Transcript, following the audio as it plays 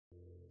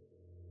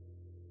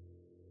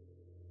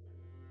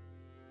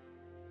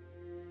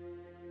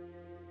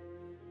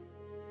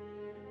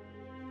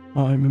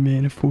I'm a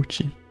man of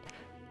fortune.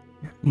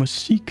 Must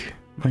seek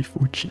my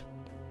fortune.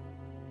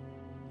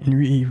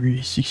 Henry Avery,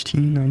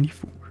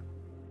 1694.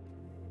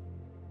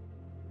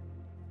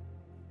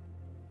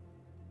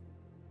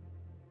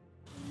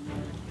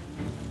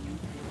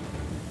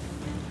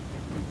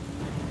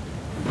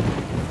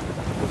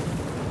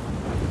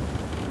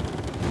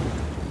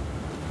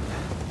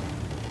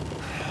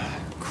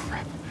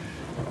 Crap.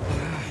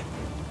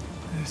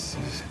 This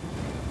is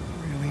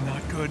really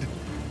not good.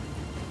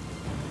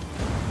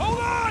 Hold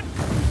on!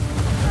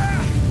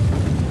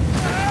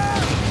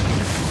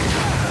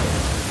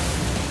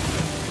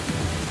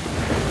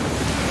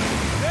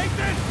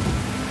 Nathan!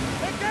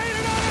 They're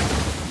gaining on us!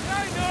 I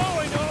know.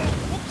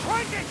 We'll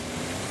crank it!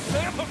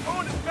 Sam, I'm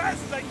going as fast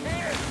as I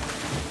can!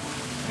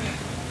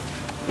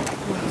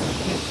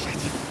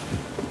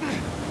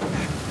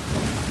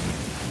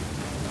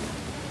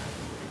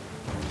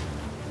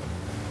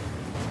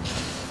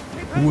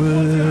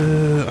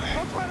 Whoa.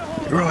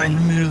 Right in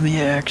the middle of the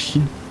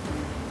action.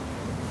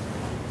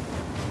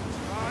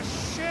 Oh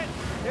shit!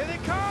 Here they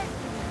come!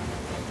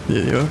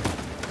 There they are.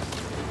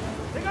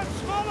 They got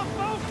smaller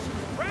boats!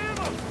 Ram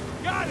them!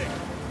 Got it!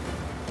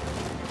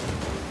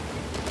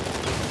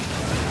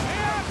 Hey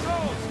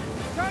assholes!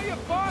 Tell your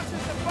bosses to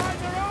find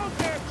their own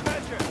damn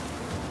treasure!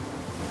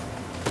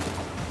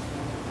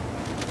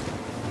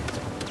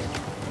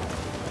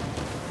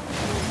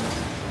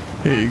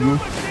 There you Not go.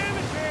 much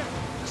damage here!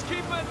 Just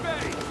keep them at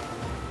bay!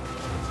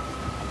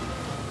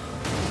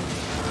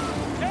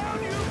 Down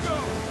you go!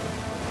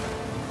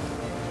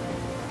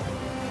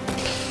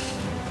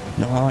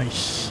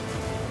 Nice.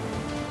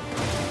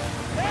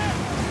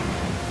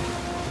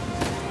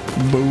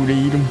 Boat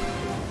ate him.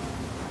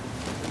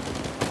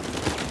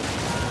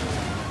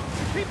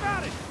 Keep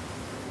at it!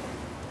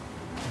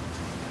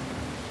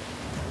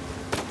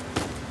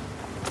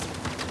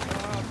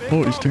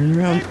 Oh, he's turning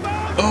around.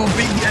 Oh,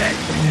 big guy.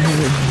 Yeah,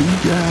 big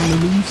guy on the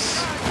loose.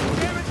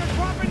 Damn it, they're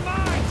dropping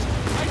mines!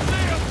 I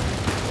see them!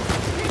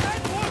 Keep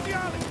heading towards the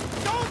island!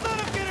 Don't let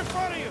them get in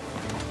front of you!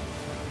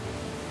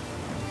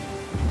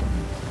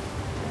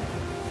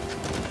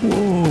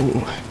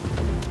 Whoa.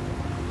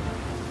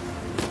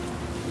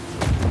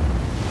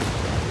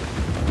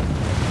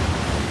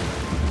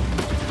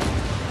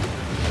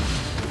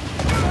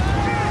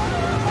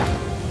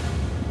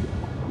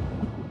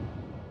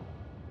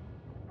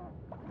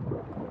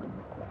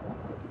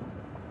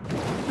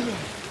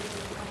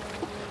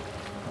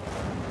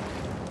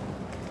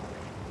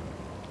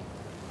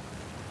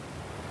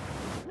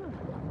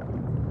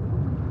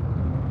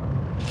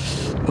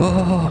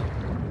 Oh.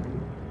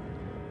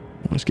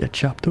 Almost got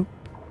chopped up.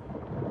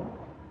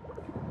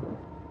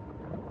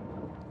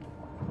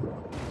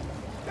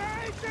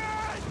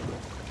 Nathan!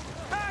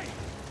 Hey!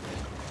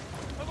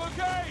 I'm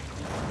okay!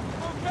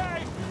 I'm okay!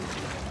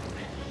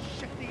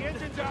 Shit, the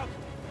engine's out!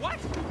 What?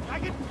 I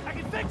can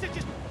fix it!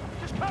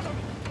 Just cover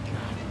me!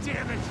 God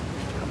damn it!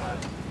 Come on!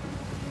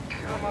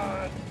 Come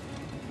on!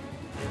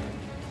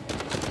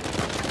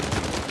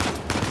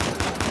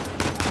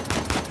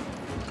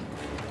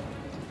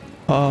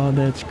 Oh,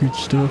 that's good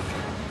stuff.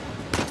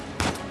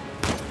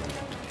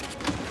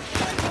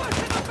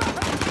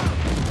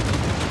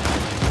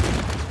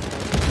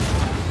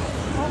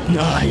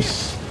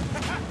 Nice.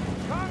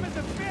 Calm as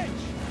a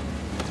bitch!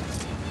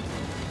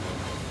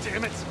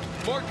 Damn it!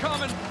 More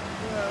coming!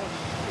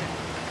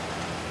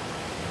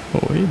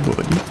 Oh, hey,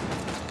 buddy.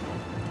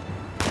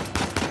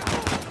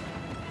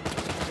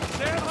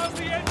 Sam, how's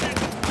the engine?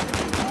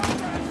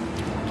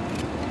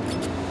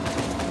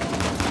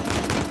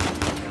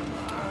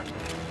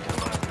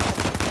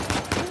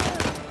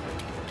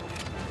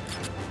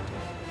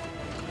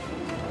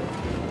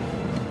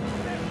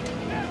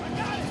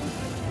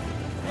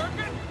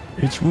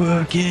 It's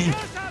working. Get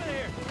us out of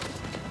here!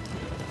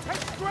 Head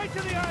straight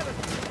to the island!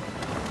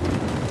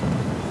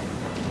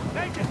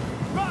 Nathan!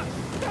 Rock!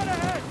 Dead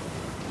ahead!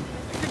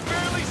 I can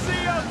barely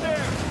see out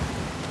there!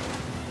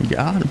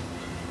 Got him.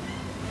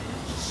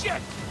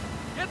 Shit!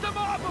 Get them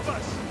off of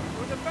us!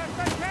 Doing the best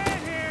I can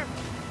here!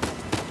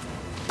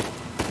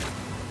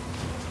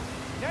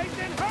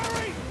 Nathan,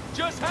 hurry!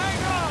 Just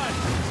hang on!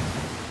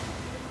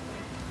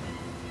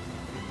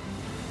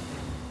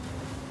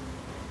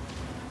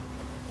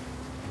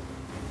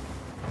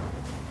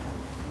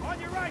 On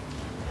your right!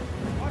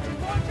 Watch it!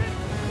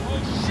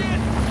 Oh shit!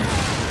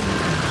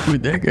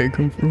 Where'd that guy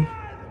come from?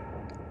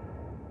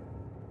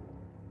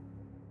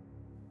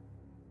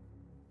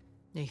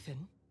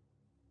 Nathan?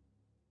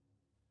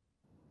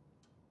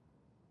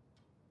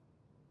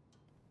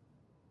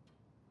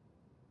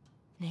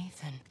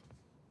 Nathan?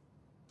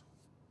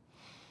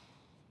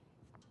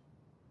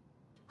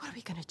 What are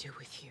we gonna do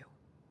with you?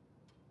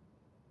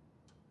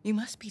 You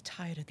must be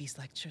tired of these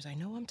lectures. I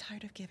know I'm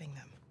tired of giving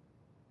them.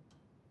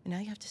 And now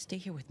you have to stay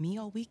here with me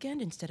all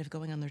weekend instead of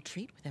going on the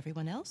retreat with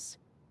everyone else?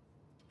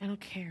 I don't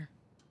care.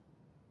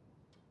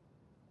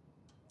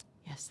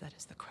 Yes, that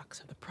is the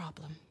crux of the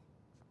problem.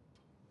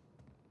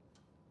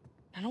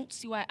 I don't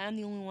see why I'm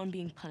the only one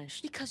being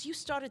punished. Because you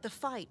started the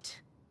fight.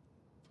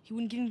 He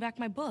wouldn't give me back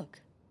my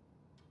book.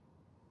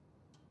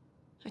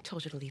 I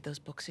told you to leave those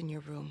books in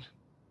your room.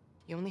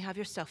 You only have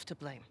yourself to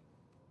blame.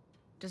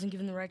 Doesn't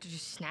give him the right to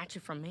just snatch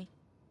it from me.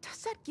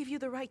 Does that give you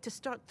the right to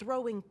start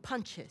throwing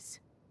punches?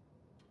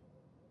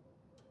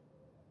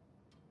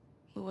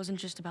 It wasn't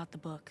just about the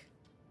book.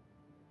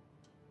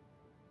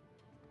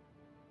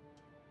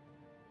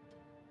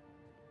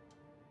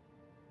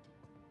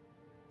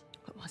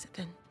 What was it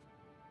then?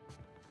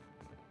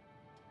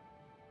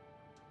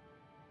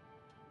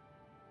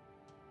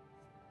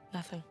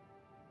 Nothing.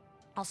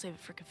 I'll save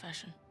it for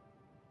confession.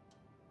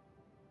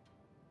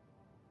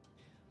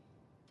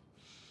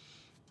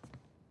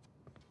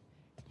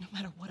 No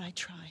matter what I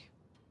try,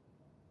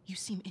 you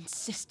seem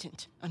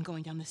insistent on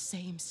going down the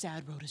same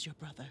sad road as your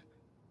brother.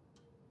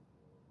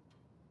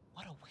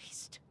 What a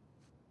waste.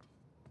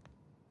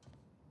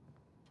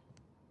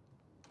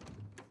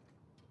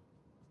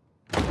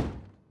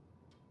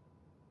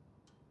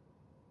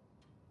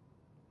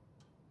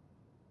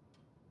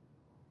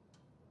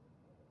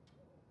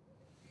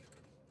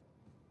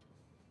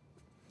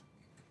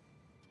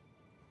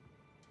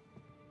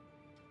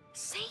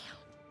 Sam!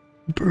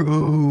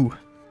 Bro.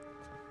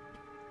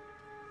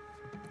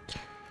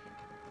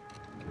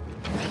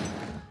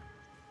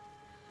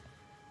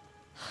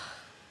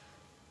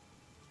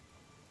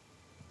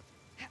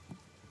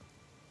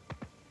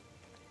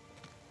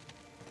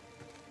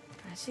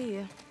 I see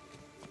you.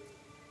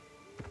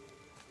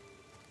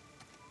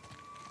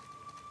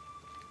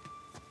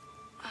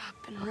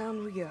 Up and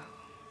around we go.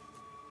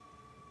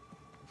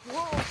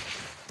 Whoa!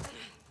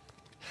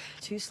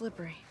 Too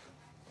slippery.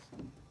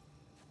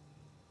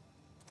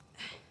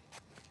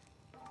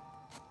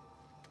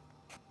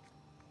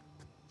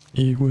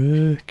 It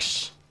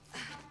works.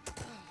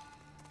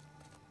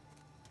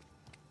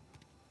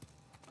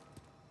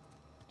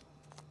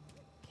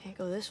 Can't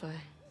go this way.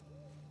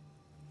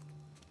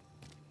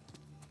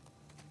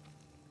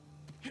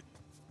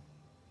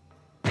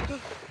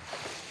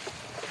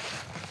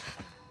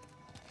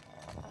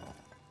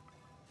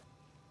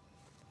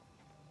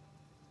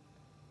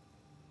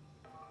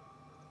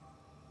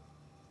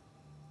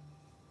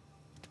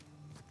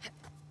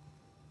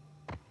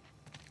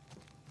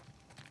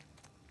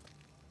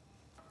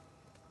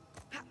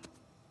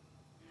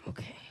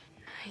 Okay,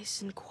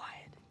 nice and quiet.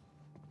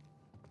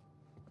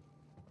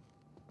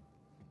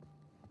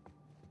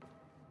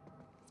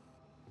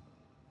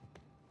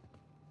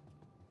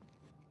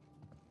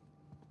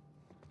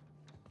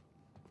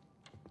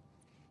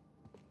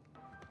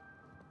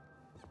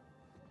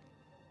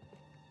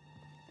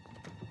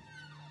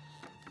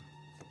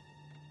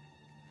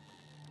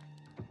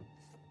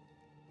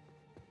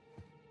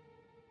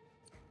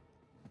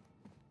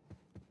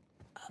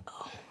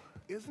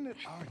 Isn't it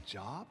our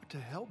job to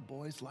help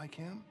boys like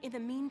him? In the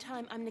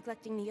meantime, I'm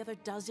neglecting the other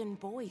dozen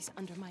boys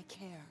under my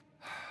care.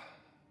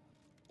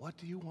 What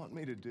do you want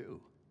me to do?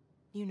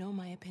 You know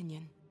my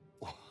opinion.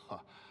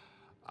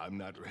 I'm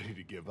not ready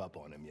to give up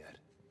on him yet.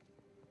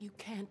 You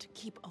can't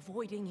keep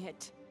avoiding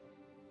it.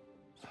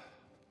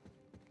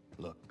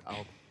 Look,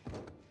 I'll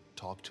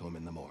talk to him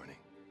in the morning,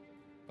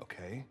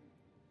 okay?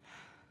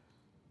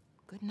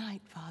 Good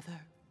night, Father.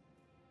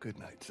 Good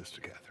night, Sister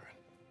Catherine.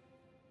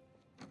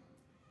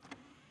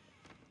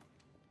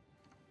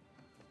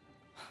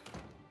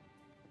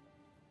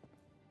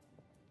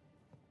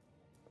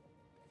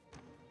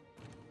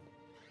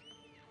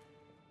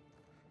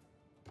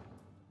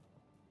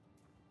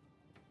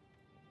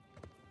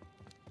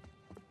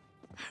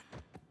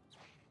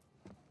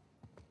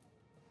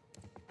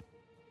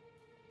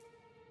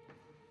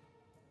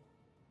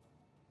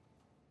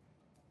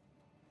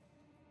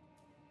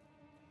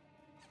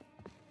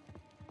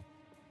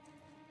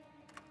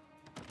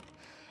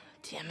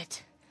 Damn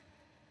it.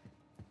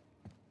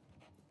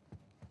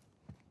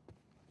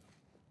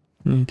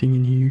 Anything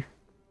in here?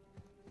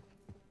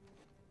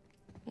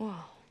 Whoa.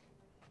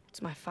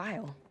 It's my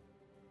file.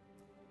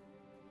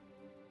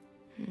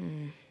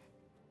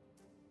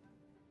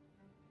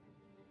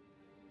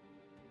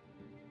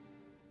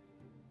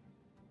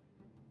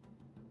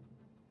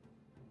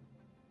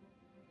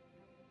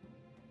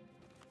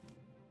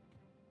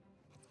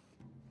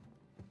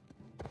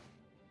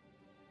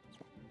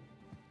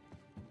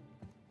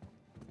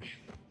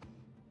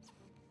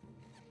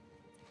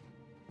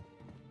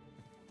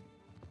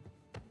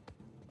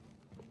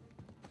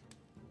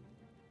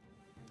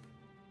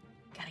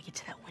 Gotta get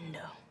to that window.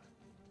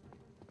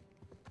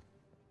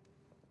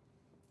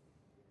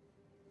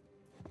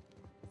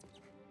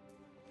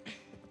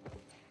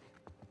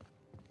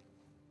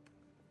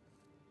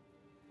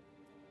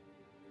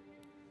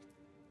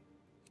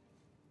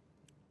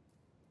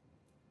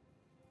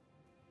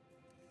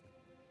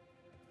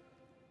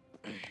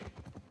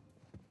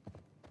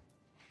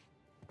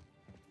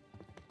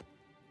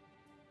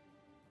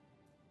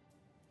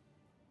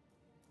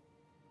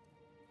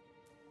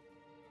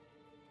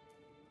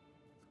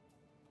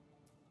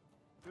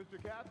 Sister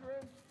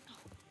Catherine?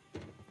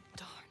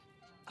 Darn.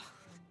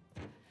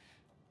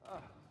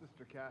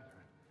 Sister Catherine,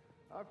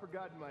 I've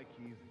forgotten my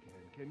keys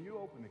again. Can you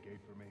open the gate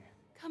for me?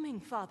 Coming,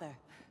 Father.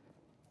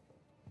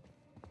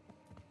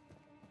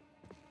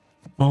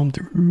 I'm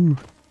through.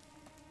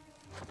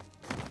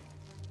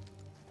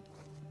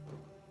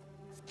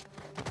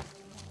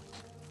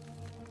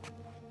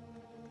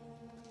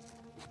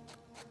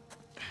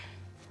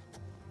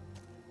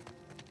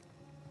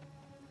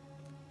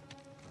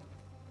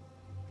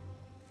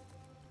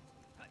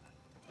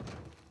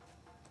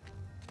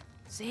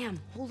 Sam,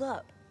 hold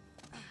up.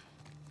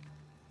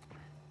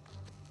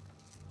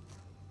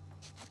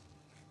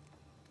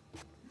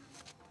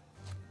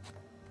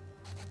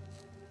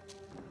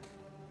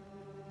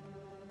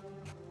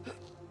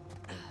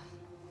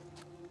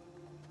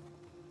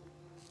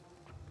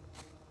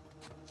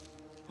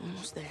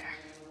 Almost there.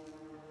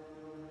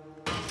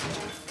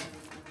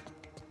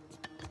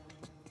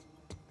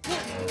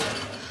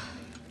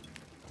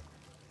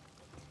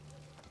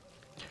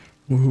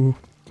 Woohoo.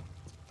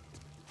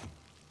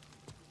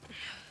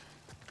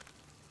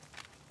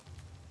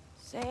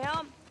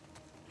 Sam?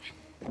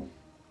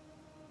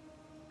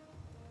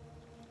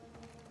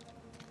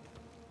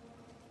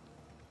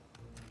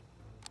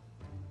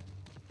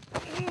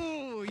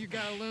 Ooh, you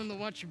gotta learn to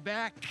watch your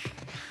back.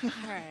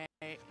 Alright.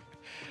 Hey,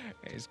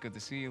 it's good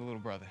to see you, little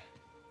brother.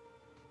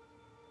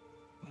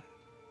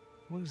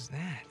 What was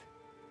that?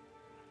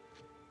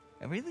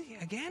 Really?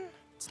 Again?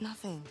 It's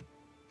nothing.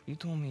 You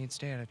told me you'd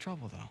stay out of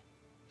trouble, though.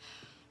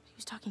 He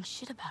was talking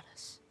shit about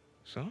us.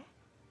 So?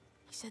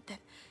 He said that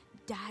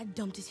Dad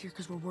dumped us here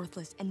because we're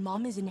worthless, and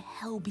Mom is in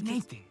hell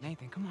because...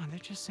 Nathan, come on. They're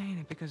just saying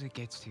it because it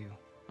gets to you,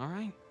 all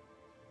right?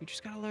 You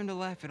just gotta learn to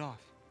laugh it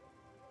off.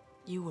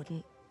 You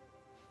wouldn't.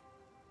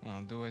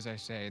 Well, do as I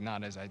say,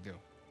 not as I do.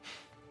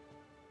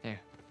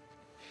 Here.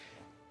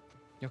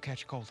 You'll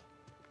catch a cold.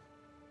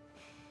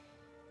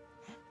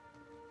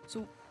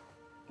 So,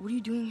 what are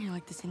you doing here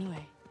like this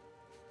anyway?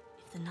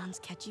 If the nuns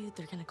catch you,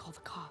 they're gonna call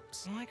the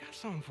cops. Well, I got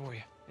something for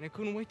you, and it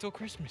couldn't wait till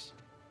Christmas.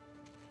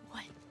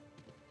 What?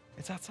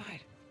 It's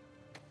outside.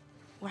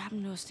 What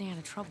happened to us staying out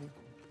of trouble?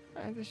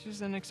 This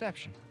is an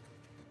exception.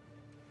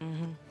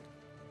 Mm-hmm.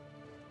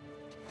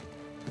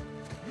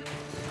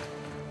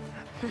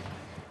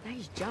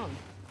 Nice jump.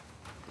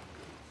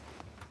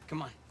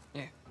 Come on.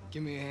 Yeah,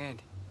 give me a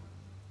hand.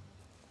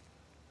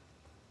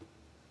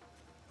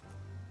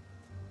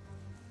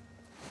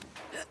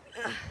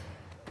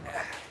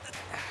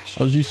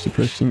 I was used to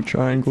pressing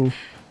triangle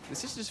The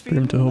sisters for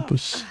him to feeding help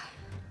us.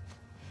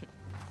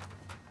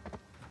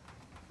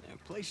 The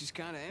place is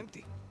kind of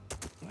empty.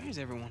 Where's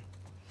everyone?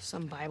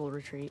 Some Bible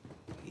retreat.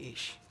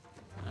 Yeesh.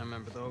 I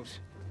remember those.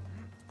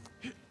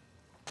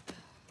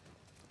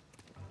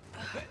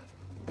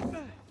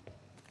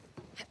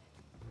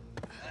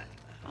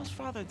 How's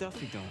Father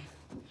Duffy doing?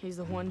 He's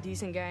the one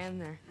decent guy in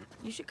there.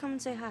 You should come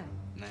and say hi.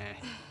 Nah,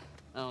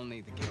 I don't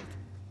need the guilt.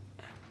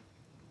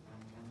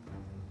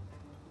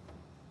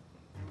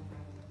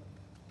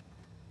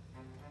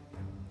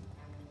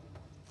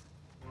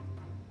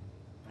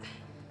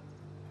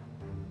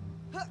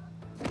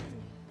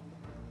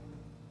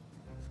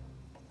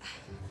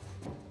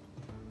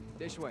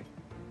 This way.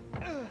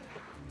 I'm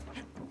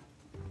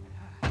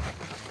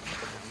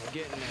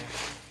getting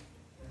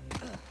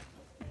there.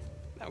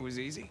 That was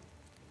easy.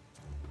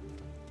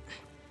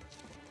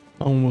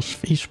 I almost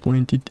face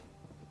planted.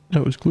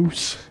 That was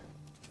close.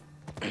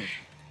 Damn.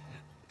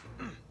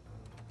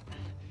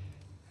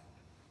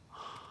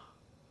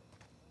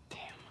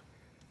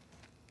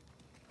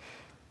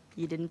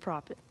 You didn't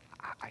prop it.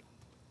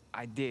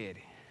 I did.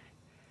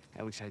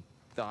 At least I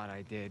thought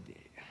I did.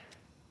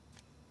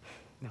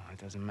 No, it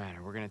doesn't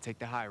matter. We're gonna take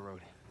the high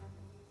road.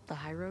 The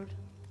high road?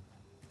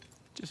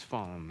 Just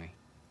follow me.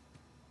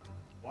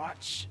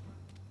 Watch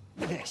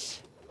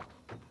this.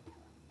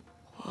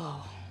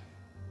 Whoa.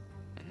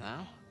 And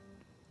now,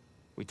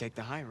 we take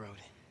the high road.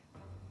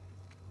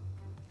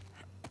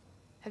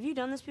 Have you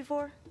done this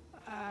before?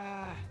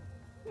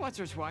 Once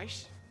or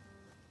twice.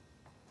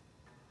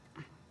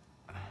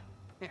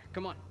 Here,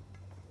 come on.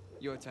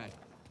 Your turn.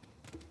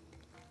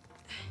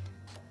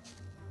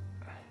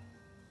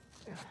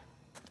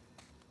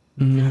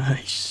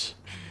 Nice.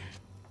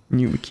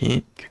 New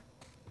mechanic.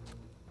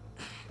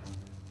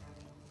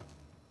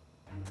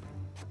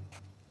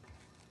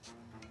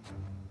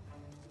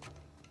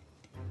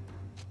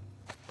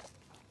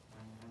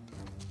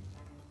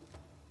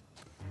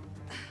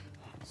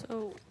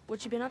 So,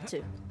 what you been up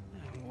to?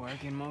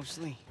 Working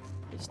mostly.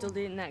 You still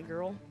dating that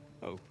girl?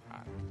 Oh,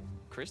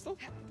 Crystal?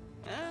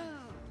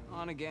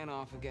 On again,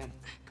 off again.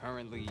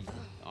 Currently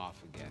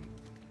off again.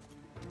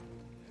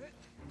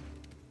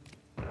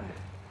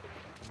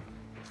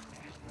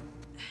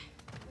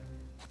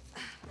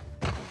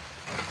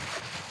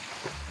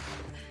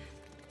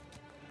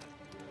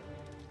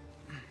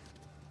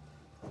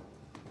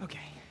 Okay.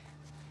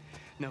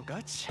 No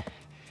guts.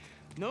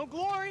 No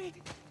glory.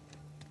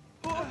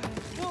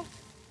 No.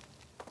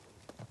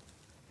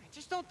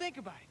 Just don't think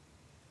about it.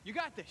 You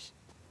got this.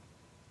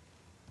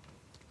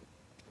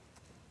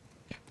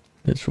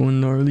 That's one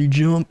gnarly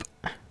jump.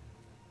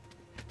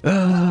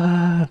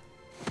 Ah!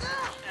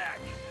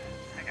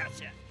 I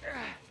gotcha.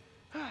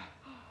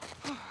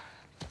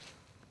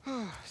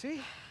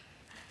 See?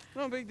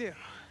 No big deal.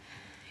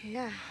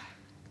 Yeah.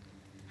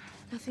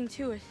 Nothing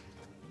to it.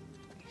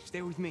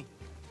 Stay with me.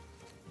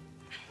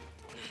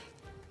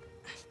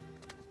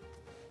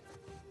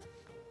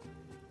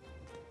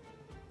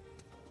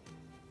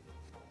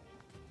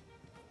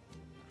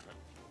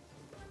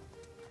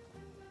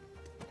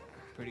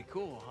 Pretty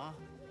cool, huh?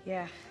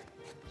 Yeah,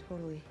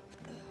 totally.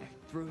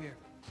 Through here.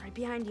 Right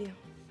behind you.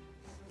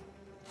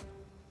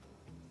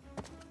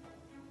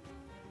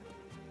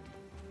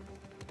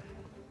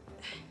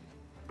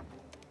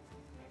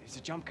 There's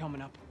a jump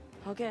coming up.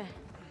 Okay.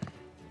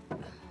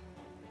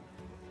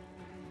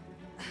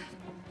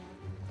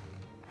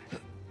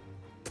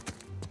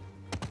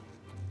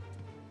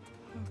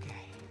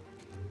 Okay.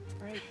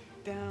 Right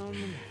down the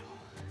middle.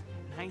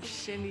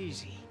 Nice and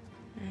easy.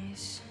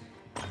 Nice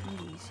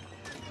and easy.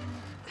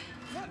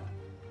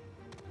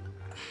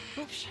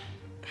 Oops.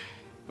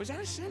 Was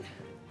that a sin?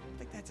 I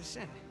think that's a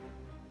sin.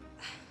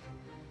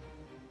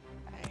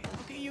 Hey,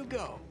 look at you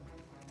go.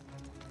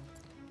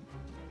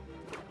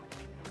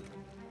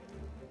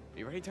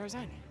 You ready,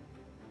 Tarzan?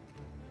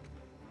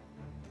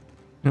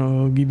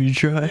 I'll give it a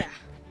try. All right,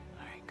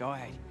 go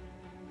ahead.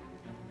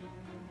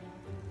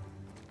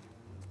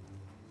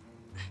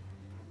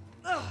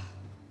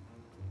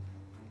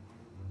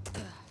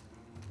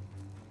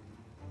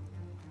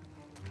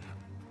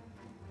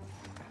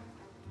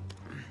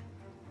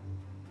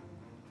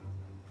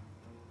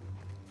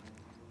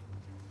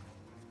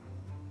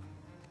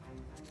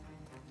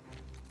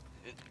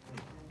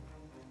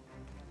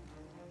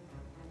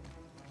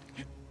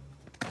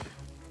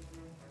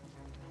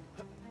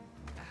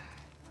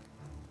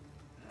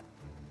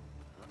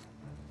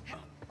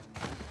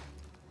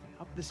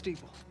 Up the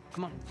steeple.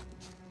 Come on.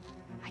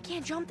 I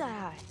can't jump that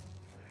high. All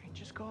right,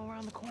 just go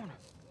around the corner.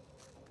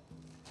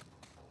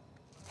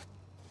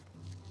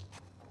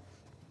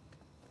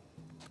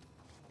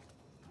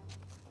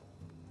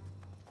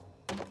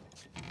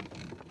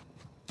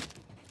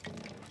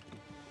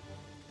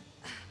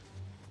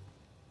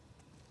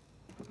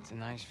 It's a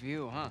nice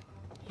view, huh?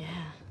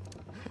 Yeah.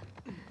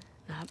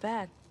 Not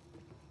bad.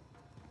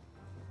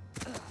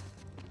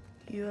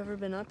 You ever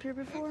been up here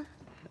before?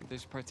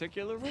 This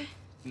particular route?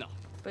 No.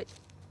 But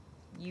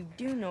you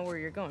do know where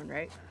you're going,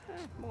 right?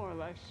 More or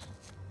less.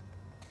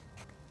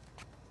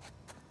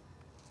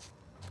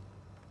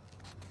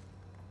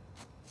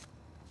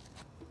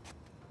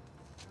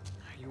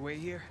 You wait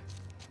here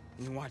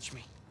and you watch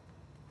me.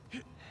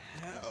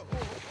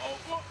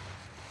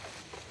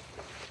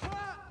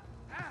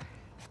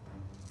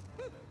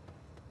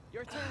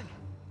 Your turn.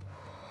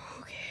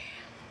 Okay.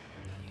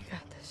 You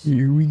got this.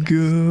 Here we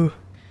go.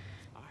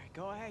 All right,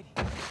 go ahead.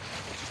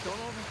 Just don't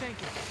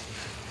overthink it.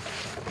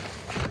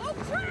 Oh,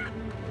 crap!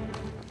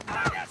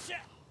 Ah, that shit!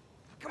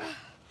 Come on.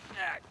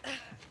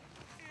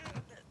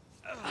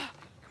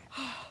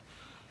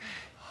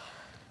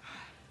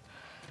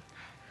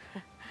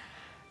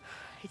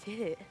 I did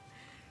it.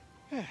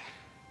 Yeah, of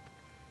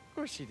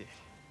course you did.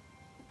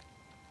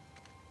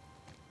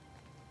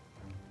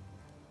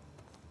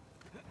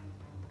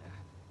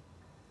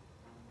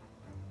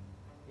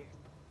 Here,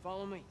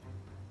 follow me.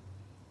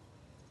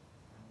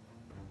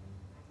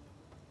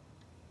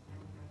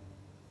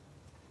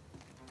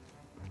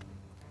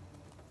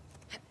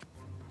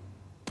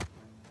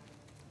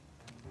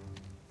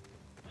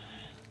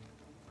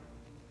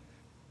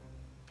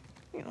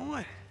 You know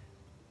what?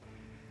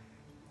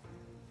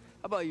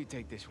 How about you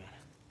take this one?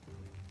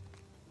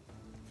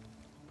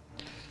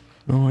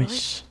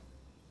 Nice.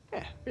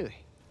 Yeah, really.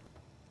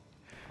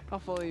 I'll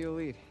follow your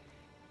lead.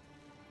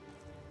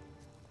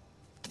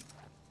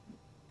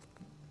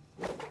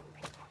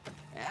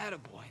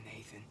 Attaboy,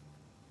 Nathan.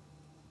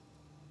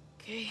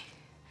 Okay.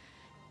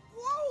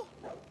 Whoa!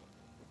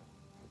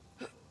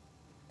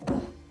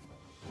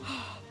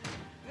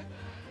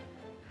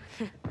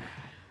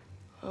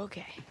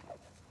 Okay.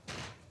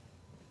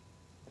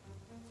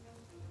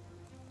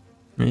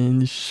 Man,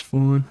 this is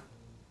fun.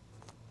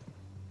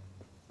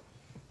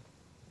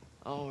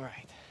 All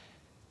right.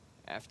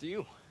 After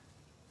you.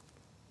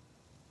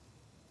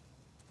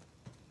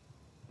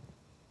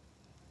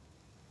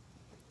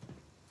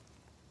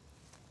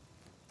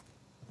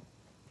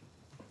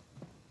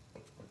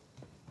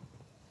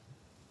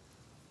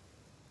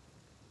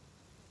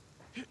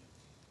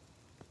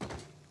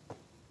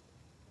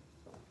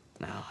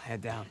 Now,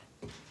 head down.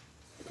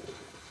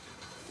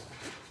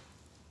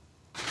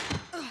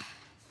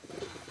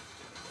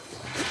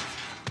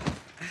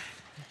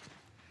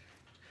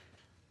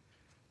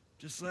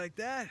 Just like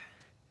that,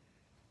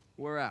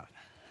 we're out.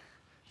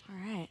 All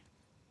right.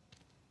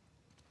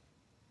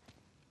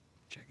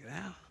 Check it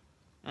out.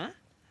 Huh?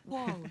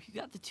 Whoa, you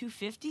got the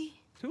 250?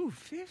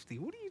 250?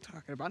 What are you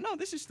talking about? No,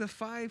 this is the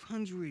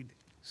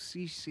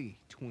 500cc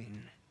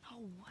twin. No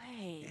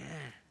way.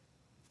 Yeah.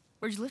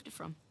 Where'd you lift it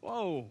from?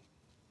 Whoa.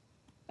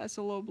 That's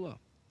a low blow.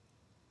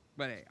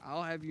 But hey,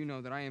 I'll have you know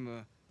that I am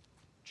a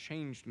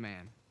changed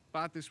man.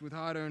 Bought this with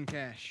hard-earned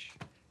cash.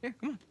 Here,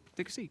 come on,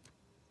 take a seat.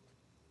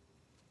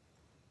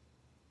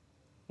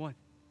 What?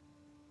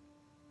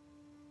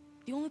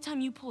 The only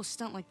time you pull a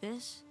stunt like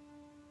this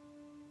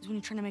is when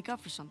you're trying to make up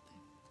for something.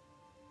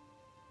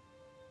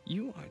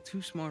 You are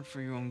too smart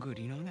for your own good,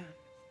 you know that?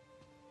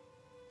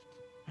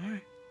 All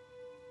right.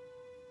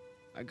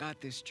 I got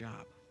this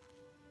job.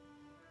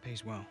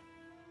 Pays well.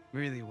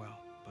 Really well.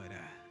 But,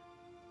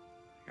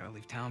 I gotta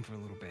leave town for a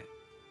little bit.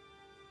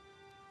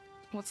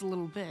 What's a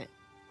little bit?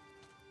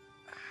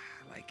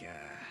 Like,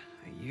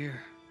 a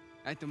year.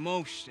 At the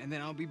most, and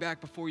then I'll be back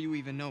before you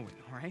even know it,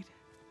 all right?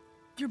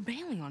 You're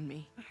bailing on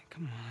me.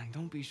 Come on,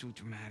 don't be so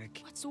dramatic.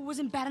 What, so it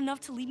wasn't bad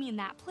enough to leave me in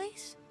that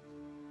place?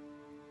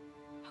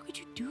 How could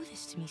you do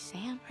this to me,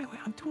 Sam? Wait,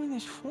 I'm doing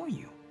this for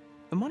you.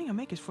 The money I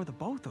make is for the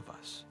both of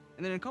us.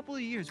 And then in a couple of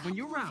years, when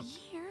you're out...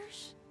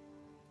 Years?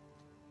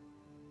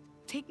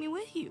 Take me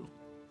with you.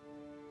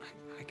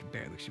 I can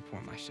barely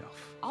support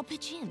myself. I'll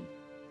pitch in.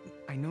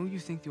 I know you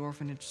think the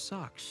orphanage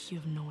sucks. You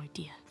have no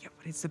idea. Yeah,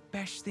 but it's the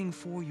best thing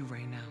for you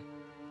right now.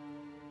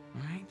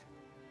 All right?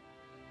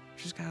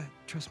 Just gotta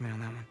trust me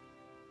on that one.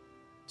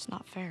 It's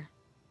not fair.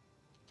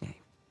 Hey,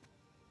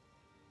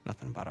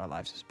 nothing about our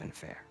lives has been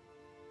fair.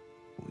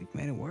 But we've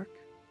made it work,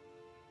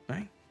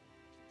 right?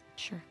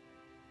 Sure.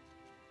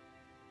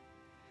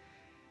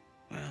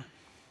 Well,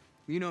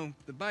 you know,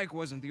 the bike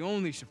wasn't the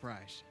only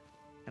surprise.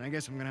 And I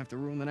guess I'm gonna have to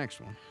ruin the next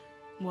one.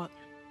 What?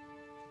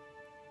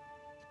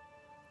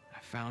 I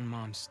found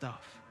Mom's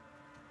stuff.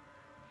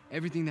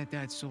 Everything that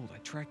Dad sold, I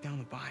tracked down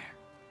the buyer.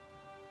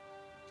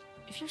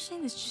 If you're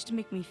saying this just to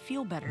make me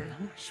feel better...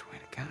 No, I swear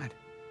to God.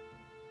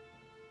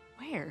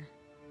 Where?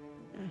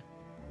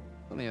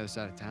 On the other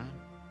side of town.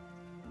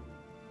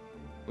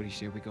 What do you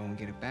say we go and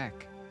get it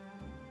back?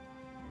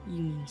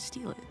 You mean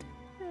steal it?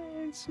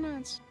 It's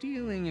not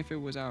stealing if it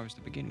was ours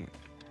to begin with.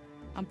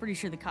 I'm pretty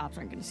sure the cops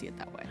aren't gonna see it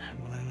that way.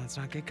 Well, then let's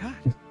not get caught.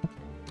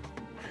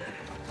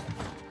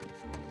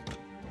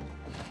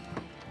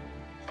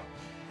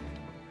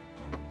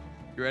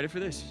 You ready for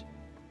this?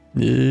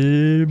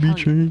 Yeah,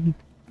 B-Train.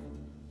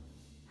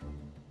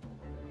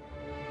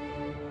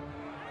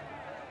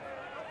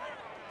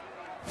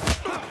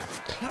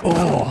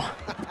 Oh.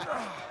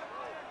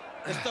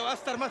 Esto va a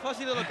estar más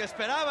fácil de lo que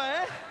esperaba,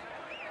 ¿eh?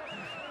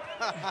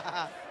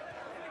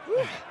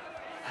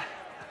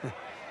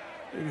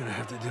 You're gonna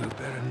have to do it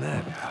better than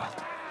that, pal.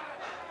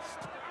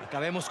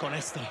 Acabemos con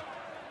esto.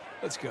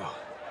 Let's go.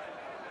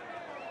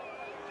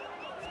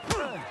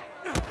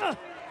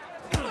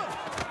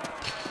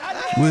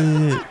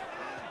 Wait.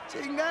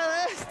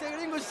 Chingada, este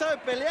gringo sabe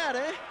pelear,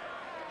 ¿eh?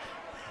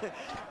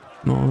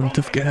 No,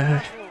 tough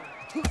guy.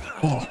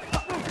 Oh.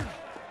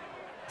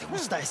 ¿Te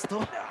gusta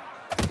esto?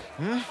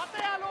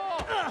 ¡Patéalo!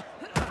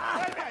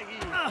 ¡Vuelve ahí!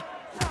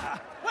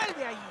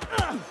 ¡Vuelve ahí!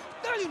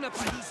 ¡Dale una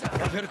paliza!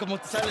 A ver cómo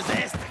te sales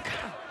de esta,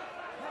 cara.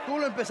 Tú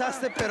lo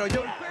empezaste, pero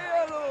yo...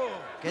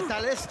 ¿Qué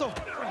tal esto?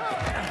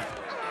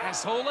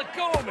 Asshole, let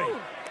go of me!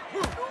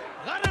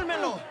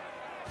 ¡Agárrenmelo!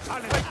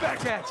 Right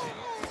back at you.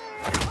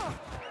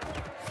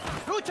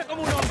 ¡Lucha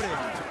como un hombre!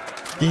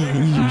 Damn,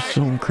 these are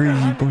some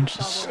crazy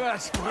bunches.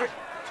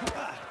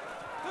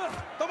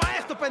 ¡Toma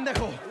esto,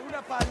 pendejo!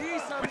 ¡Una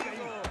paliza,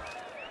 amigo!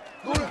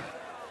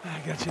 I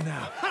got you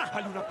now.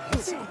 ¡Dale una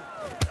paliza!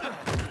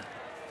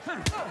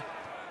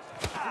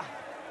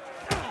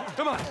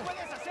 Come on.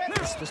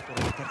 Esto es por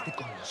meterte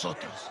con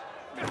nosotros.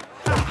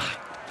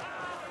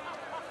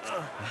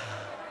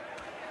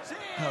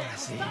 Ahora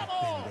sí,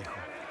 pendejo.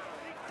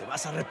 Te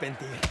vas a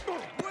arrepentir.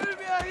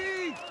 ¡Vuelve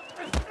ahí!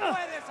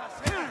 ¡Puedes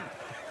hacer!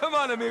 Come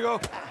on, amigo.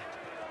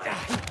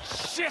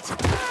 ¡Shit!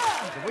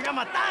 ¡Te voy a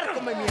matar,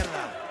 come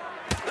mierda!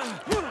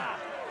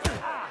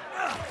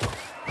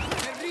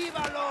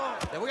 ¡Derríbalo!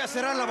 Te voy a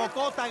cerrar la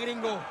bocota,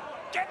 gringo.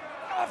 Get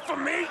off of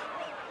me!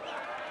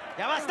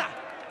 ¡Ya basta!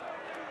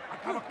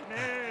 ¡Acaba con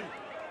él!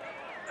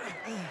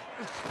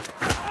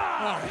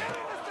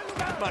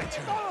 My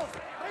turn.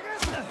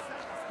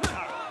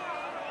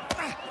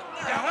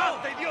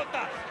 ¡Aguanta,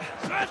 idiota!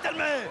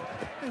 ¡Suéltenme!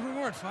 Hey, we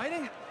weren't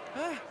fighting,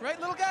 huh? Right,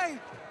 little guy?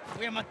 Te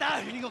voy a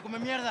matar, gringo, come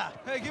mierda.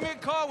 Hey, give me a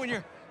call when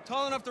you're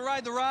tall enough to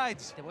ride the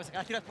rides. Te voy a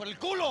sacar tiras por el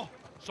culo.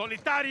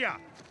 ¡Solitaria!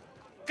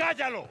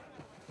 ¡Cállalo!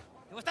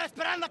 Te voy a estar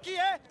esperando aquí,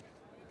 ¿eh?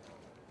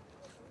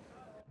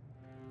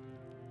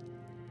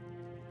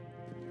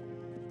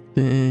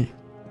 Dang.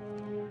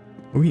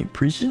 Are we in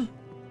prison?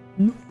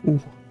 No.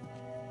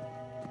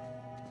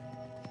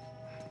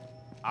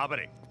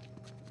 Abre.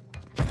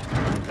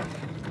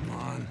 Come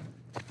on.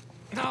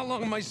 How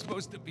long am I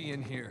supposed to be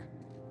in here?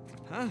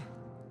 Huh?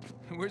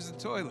 Where's the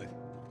toilet?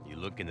 You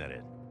looking at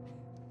it?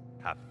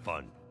 Have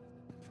fun.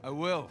 I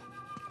will.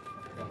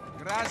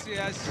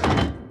 Gracias.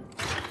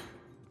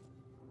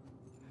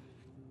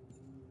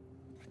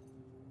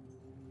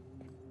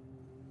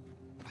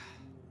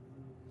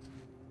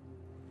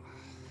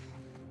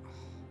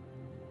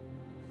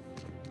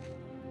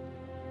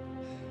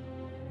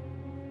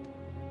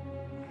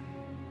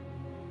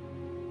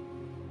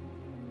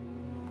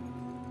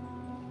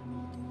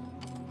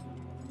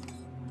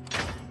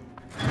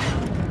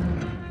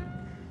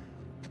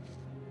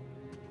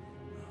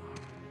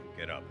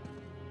 Get up.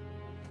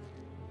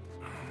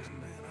 Oh,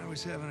 man, I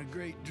was having a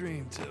great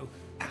dream, too.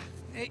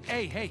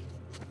 Hey.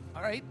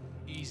 All right,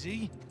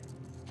 easy.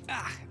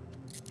 Ah.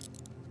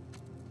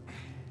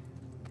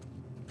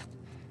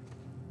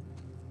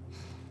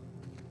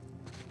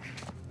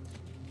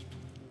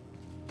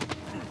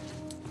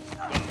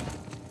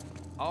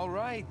 All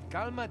right,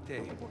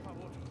 cálmate.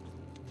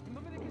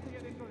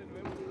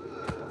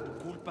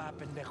 Culpa,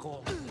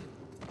 pendejo.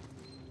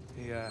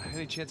 Hey,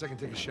 any chance I can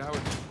take a shower?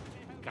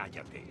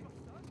 Cállate.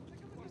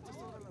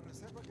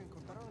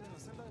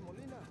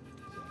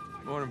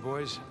 Morning,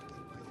 boys.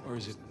 Or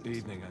is it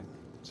evening?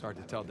 It's hard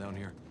to tell down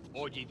here.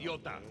 Oye,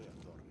 idiota.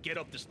 Get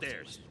up the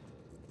stairs.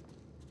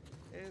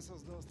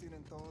 Esos dos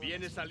tienen todo.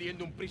 Viene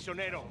saliendo un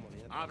prisionero.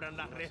 Abran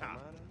la reja.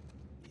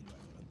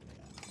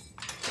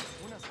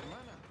 Una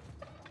semana.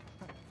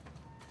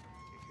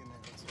 Qué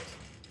generosos.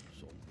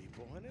 Son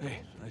tipos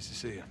Hey, generosos. nice to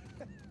see you.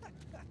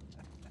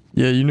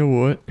 Yeah, you know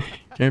what?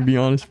 Can I be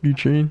honest with you,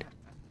 Train?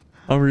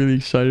 I'm really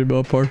excited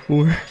about part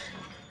 4.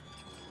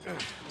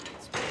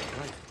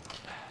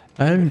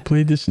 I haven't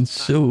played this in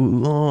so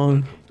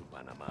long.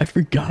 I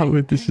forgot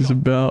what this is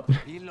about.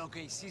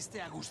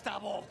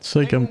 It's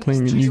like I'm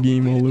playing a new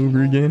game all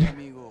over again.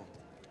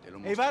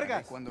 Hey,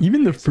 Vargas.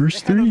 Even the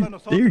first 3,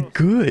 they're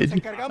good.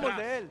 Encargamos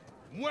de él.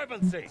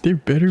 Muévanse. They're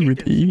better with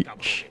Quítense, age.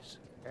 cabrones.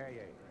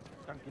 Hey,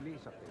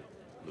 tranquilízate.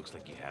 Looks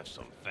like you have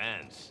some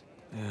fans.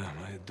 Yeah,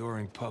 my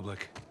adoring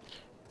public.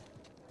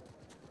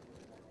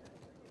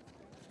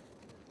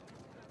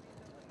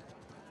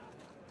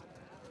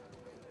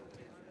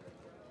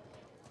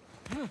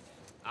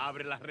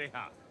 Abre la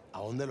reja. ¿A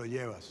dónde lo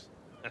llevas?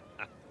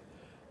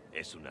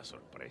 Es una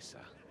sorpresa.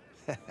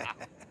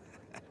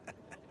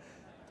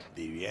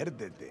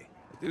 Diviértete.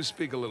 I do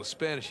speak a little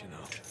Spanish, you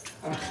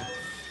know.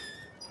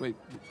 Wait,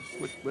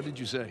 what did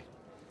you say?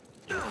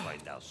 You'll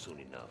find out soon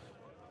enough.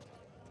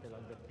 Te lo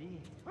advertí.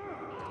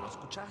 Lo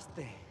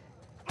escuchaste.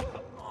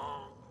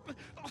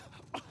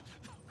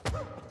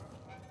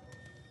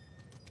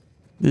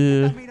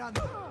 Yeah.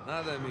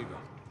 Nada, amigo.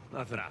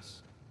 Nothing.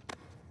 Atrás.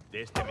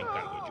 De este me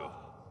encargo yo.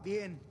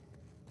 Bien.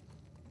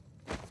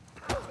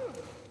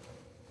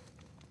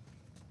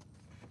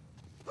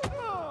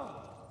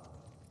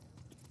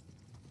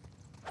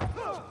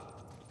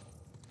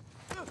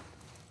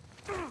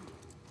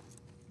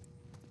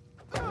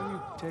 Where are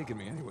you taking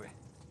me anyway?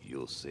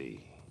 You'll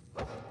see.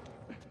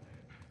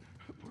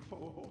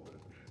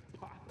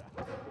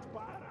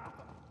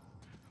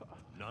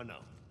 No, no.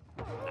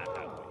 Not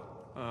that way.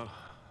 All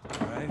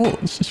right. Oh,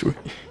 it's this way.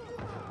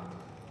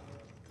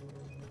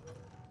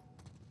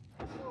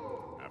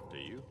 After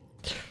you.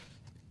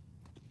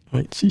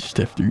 Might see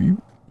Steph through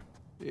you.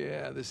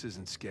 Yeah, this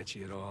isn't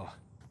sketchy at all.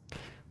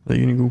 They're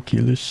gonna go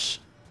kill us.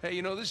 Hey,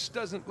 you know, this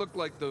doesn't look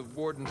like the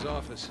warden's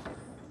office.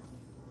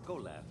 Go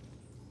left.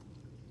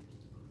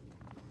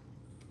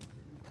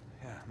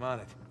 Yeah, I'm on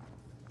it.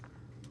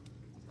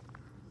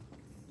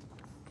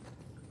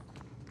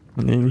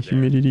 And then the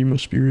humidity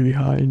must be really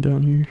high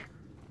down here.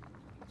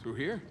 Through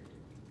here?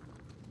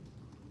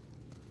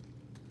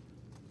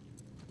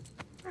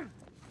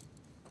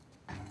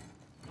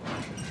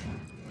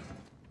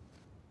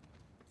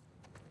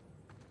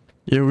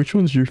 Yeah, which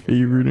one's your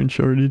favorite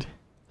Uncharted?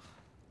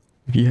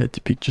 If you had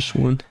to pick just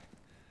one.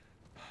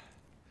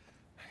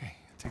 Hey,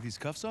 take these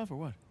cuffs off or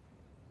what?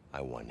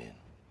 I want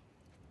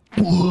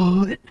in.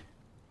 What?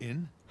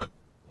 In?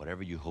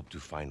 Whatever you hope to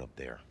find up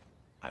there,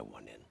 I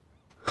want in.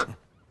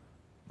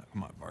 Now,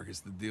 come on, Vargas.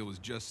 The deal was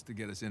just to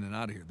get us in and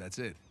out of here. That's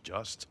it.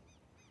 Just?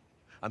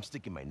 I'm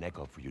sticking my neck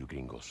out for you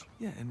gringos.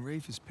 Yeah, and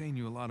Rafe is paying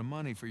you a lot of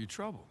money for your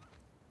trouble.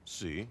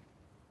 See?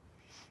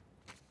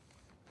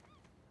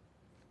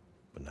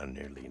 But not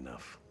nearly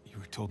enough. You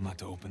were told not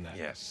to open that.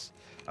 Yes.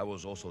 I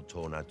was also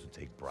told not to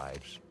take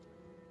bribes,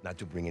 not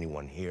to bring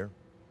anyone here,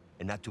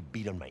 and not to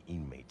beat on my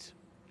inmates.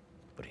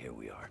 But here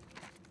we are.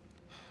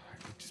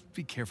 Just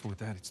be careful with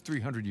that. It's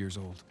 300 years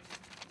old.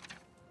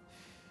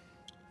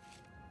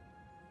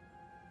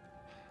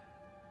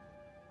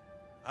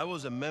 I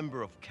was a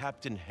member of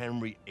Captain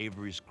Henry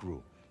Avery's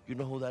crew. You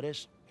know who that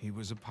is? He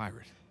was a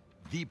pirate.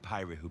 The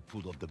pirate who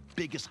pulled off the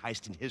biggest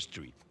heist in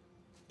history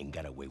and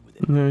got away with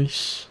it.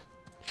 Nice.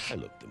 I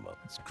looked him up.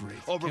 That's great.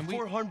 Over Can we-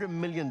 $400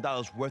 million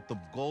worth of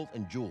gold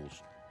and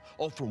jewels,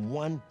 all from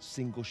one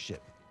single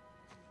ship.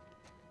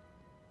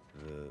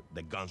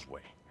 The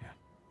Gunsway.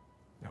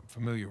 I'm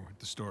familiar with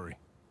the story.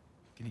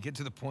 Can you get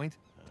to the point?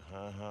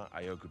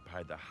 I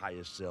occupied the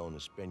highest cell in the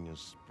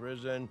Spaniards'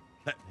 prison.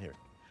 Here.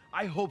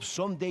 I hope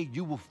someday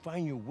you will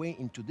find your way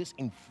into this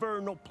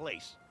infernal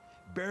place,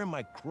 bear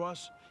my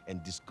cross,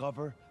 and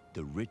discover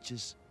the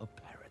riches of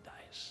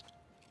paradise.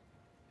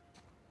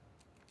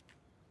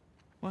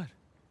 What?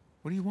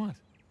 What do you want?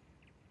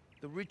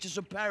 The riches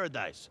of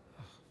paradise.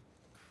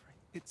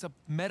 It's a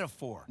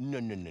metaphor. No.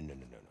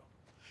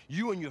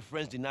 You and your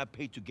friends did not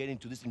pay to get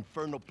into this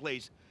infernal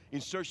place in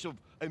search of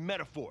a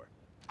metaphor.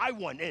 I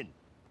want in.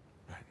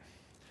 Right.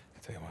 I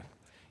tell you what.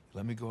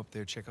 Let me go up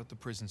there, check out the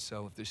prison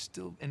cell. If there's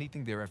still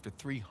anything there after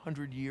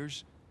 300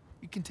 years,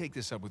 you can take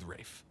this up with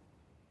Rafe.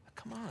 Now,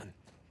 come on.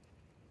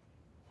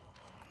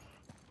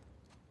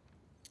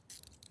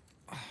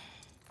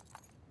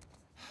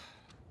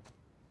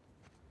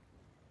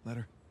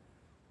 Letter.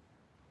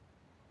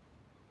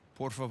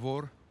 Por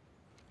favor.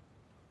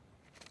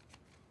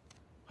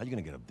 How you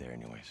gonna get up there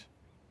anyways?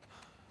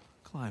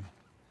 Climb.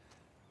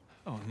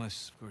 Oh,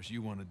 unless, of course,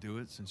 you want to do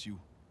it, since you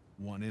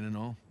want in and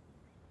all.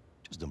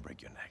 Just don't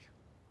break your neck.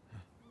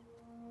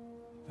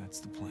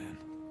 That's the plan.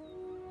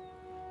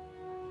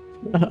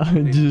 I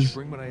Hey, did you just,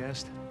 bring what I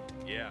asked?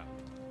 Yeah,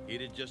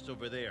 it is just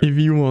over there. if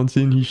he wants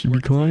in, he should be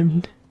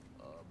climbing.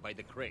 By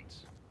the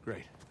crates.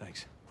 Great,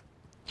 thanks.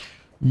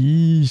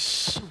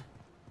 Yes.